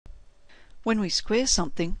When we square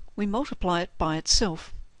something, we multiply it by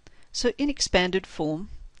itself. So in expanded form,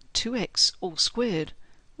 2x all squared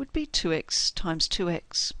would be 2x times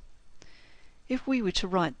 2x. If we were to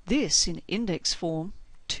write this in index form,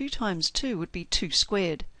 2 times 2 would be 2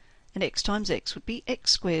 squared, and x times x would be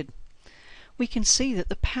x squared. We can see that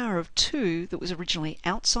the power of 2 that was originally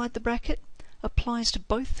outside the bracket applies to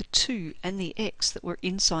both the 2 and the x that were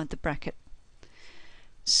inside the bracket.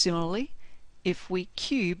 Similarly, if we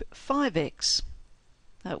cube 5x,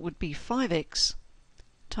 that would be 5x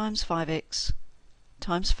times 5x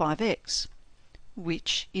times 5x,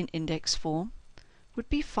 which in index form would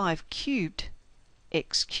be 5 cubed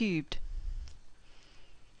x cubed.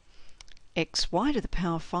 xy to the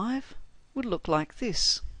power 5 would look like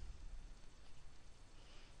this.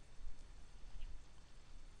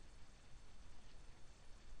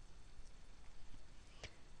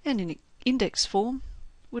 And in index form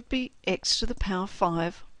would be x to the power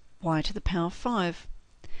 5, y to the power 5.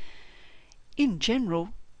 In general,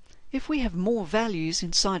 if we have more values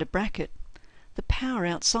inside a bracket, the power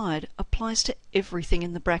outside applies to everything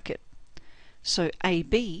in the bracket. So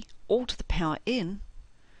ab all to the power n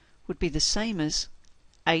would be the same as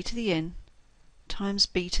a to the n times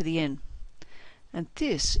b to the n. And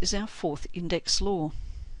this is our fourth index law.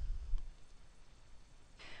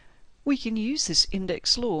 We can use this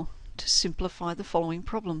index law to simplify the following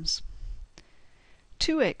problems.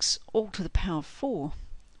 2x all to the power 4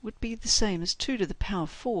 would be the same as 2 to the power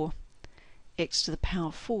 4, x to the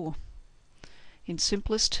power 4. In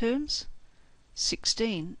simplest terms,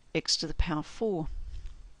 16 x to the power 4.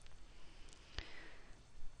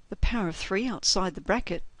 The power of 3 outside the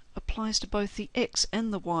bracket applies to both the x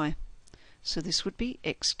and the y, so this would be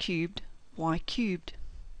x cubed, y cubed.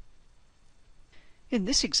 In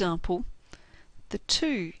this example, the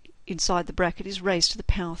 2 inside the bracket is raised to the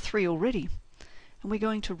power 3 already, and we're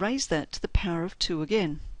going to raise that to the power of 2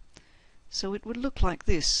 again. So it would look like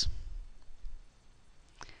this.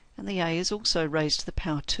 And the a is also raised to the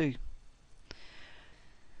power 2.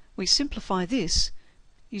 We simplify this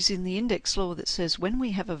using the index law that says when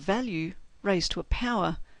we have a value raised to a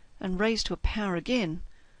power and raised to a power again,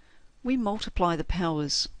 we multiply the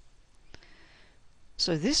powers.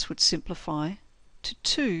 So this would simplify to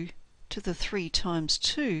 2 to the 3 times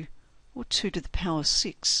 2, or 2 to the power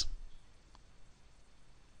 6.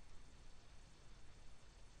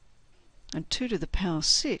 And 2 to the power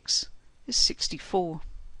 6 is 64.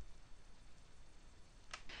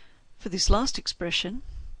 For this last expression,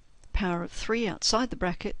 the power of 3 outside the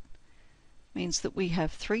bracket means that we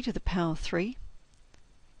have 3 to the power 3,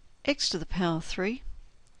 x to the power 3,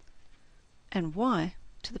 and y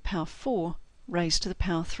to the power 4 raised to the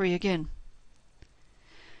power 3 again.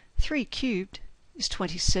 3 cubed is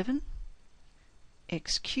 27,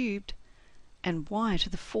 x cubed, and y to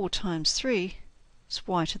the 4 times 3 is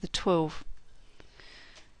y to the 12.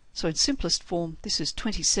 So in simplest form, this is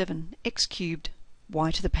 27 x cubed,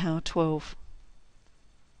 y to the power 12.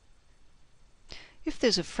 If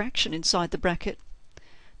there's a fraction inside the bracket,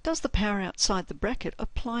 does the power outside the bracket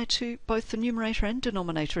apply to both the numerator and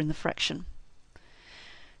denominator in the fraction?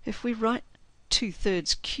 If we write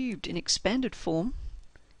 2/3 cubed in expanded form,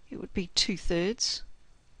 it would be 2/3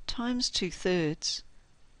 times 2/3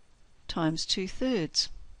 times 2/3.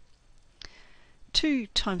 2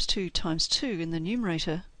 times 2 times 2 in the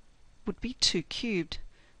numerator would be 2 cubed,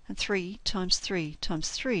 and 3 times 3 times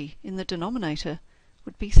 3 in the denominator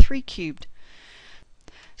would be 3 cubed.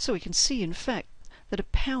 So we can see, in fact, that a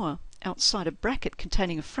power outside a bracket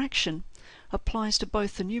containing a fraction applies to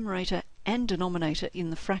both the numerator and denominator in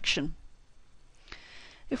the fraction.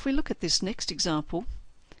 If we look at this next example,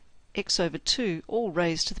 x over 2 all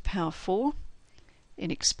raised to the power 4, in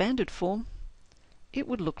expanded form, it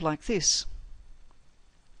would look like this.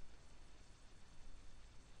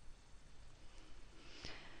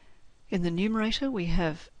 In the numerator we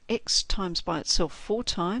have x times by itself 4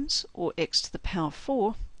 times, or x to the power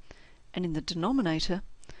 4, and in the denominator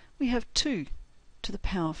we have 2 to the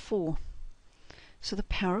power 4. So the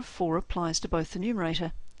power of 4 applies to both the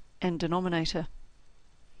numerator and denominator.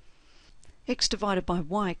 X divided by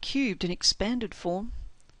y cubed in expanded form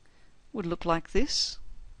would look like this.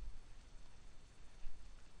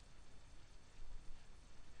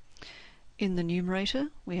 In the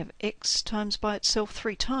numerator we have x times by itself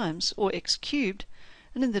 3 times, or x cubed,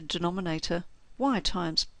 and in the denominator y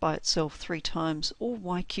times by itself 3 times, or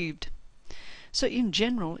y cubed. So in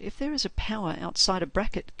general, if there is a power outside a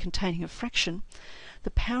bracket containing a fraction, the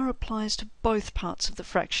power applies to both parts of the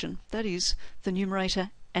fraction, that is, the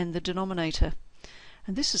numerator and the denominator.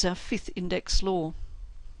 And this is our fifth index law.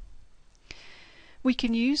 We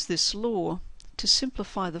can use this law to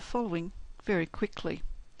simplify the following very quickly.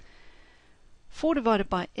 4 divided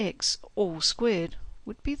by x all squared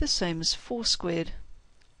would be the same as 4 squared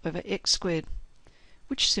over x squared,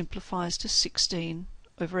 which simplifies to 16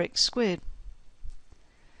 over x squared.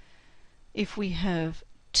 If we have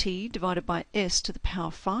t divided by s to the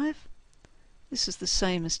power 5, this is the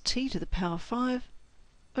same as t to the power 5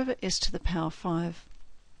 over s to the power 5.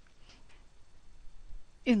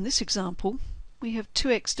 In this example, we have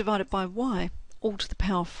 2x divided by y all to the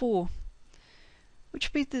power 4, which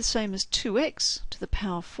would be the same as 2x to the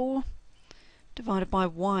power 4 divided by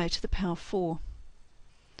y to the power 4.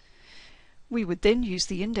 We would then use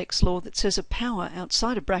the index law that says a power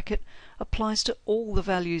outside a bracket applies to all the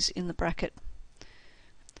values in the bracket.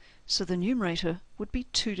 So the numerator would be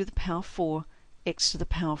 2 to the power 4 x to the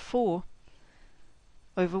power 4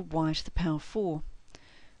 over y to the power 4.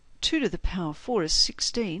 2 to the power 4 is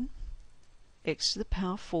 16, x to the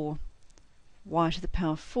power 4, y to the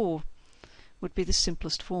power 4 would be the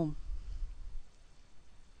simplest form.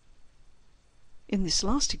 In this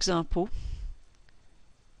last example,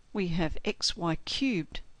 we have xy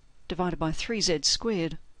cubed divided by 3z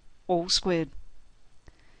squared, all squared.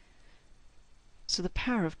 So the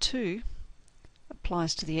power of 2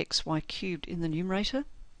 applies to the xy cubed in the numerator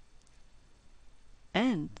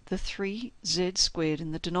and the 3z squared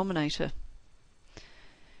in the denominator,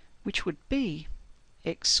 which would be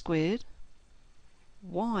x squared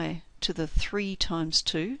y to the 3 times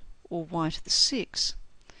 2, or y to the 6,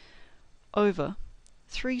 over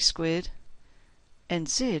 3 squared and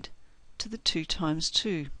z to the 2 times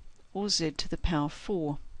 2, or z to the power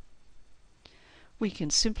 4. We can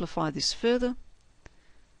simplify this further,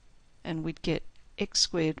 and we'd get x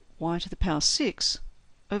squared y to the power 6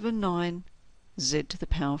 over 9 z to the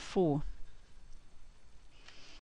power 4.